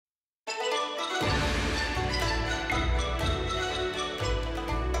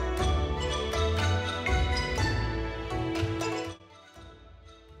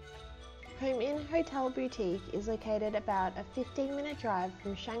boutique is located about a 15-minute drive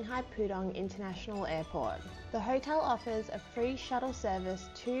from Shanghai Pudong International Airport. The hotel offers a free shuttle service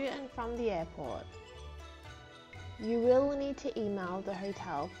to and from the airport. You will need to email the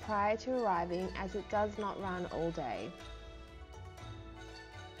hotel prior to arriving as it does not run all day.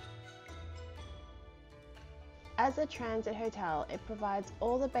 As a transit hotel, it provides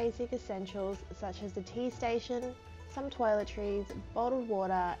all the basic essentials such as the tea station, some toiletries, bottled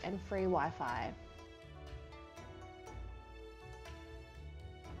water and free Wi-Fi.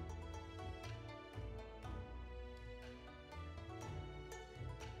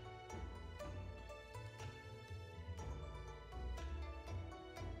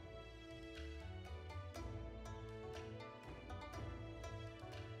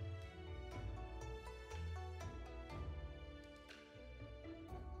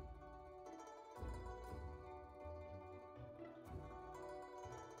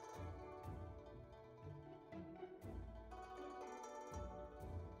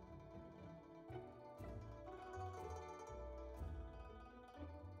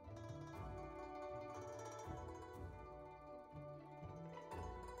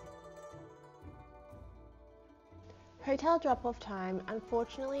 Hotel drop-off time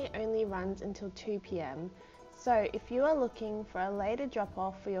unfortunately only runs until 2 p.m, so if you are looking for a later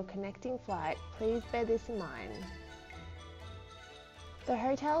drop-off for your connecting flight, please bear this in mind. The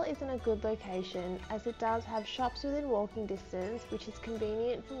hotel is in a good location as it does have shops within walking distance, which is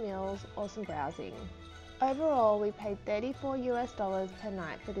convenient for meals or some browsing. Overall, we paid $34 per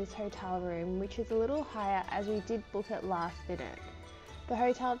night for this hotel room, which is a little higher as we did book it last minute. The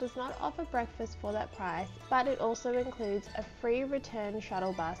hotel does not offer breakfast for that price, but it also includes a free return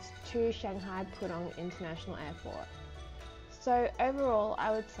shuttle bus to Shanghai Pudong International Airport. So overall,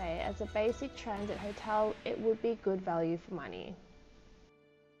 I would say as a basic transit hotel, it would be good value for money.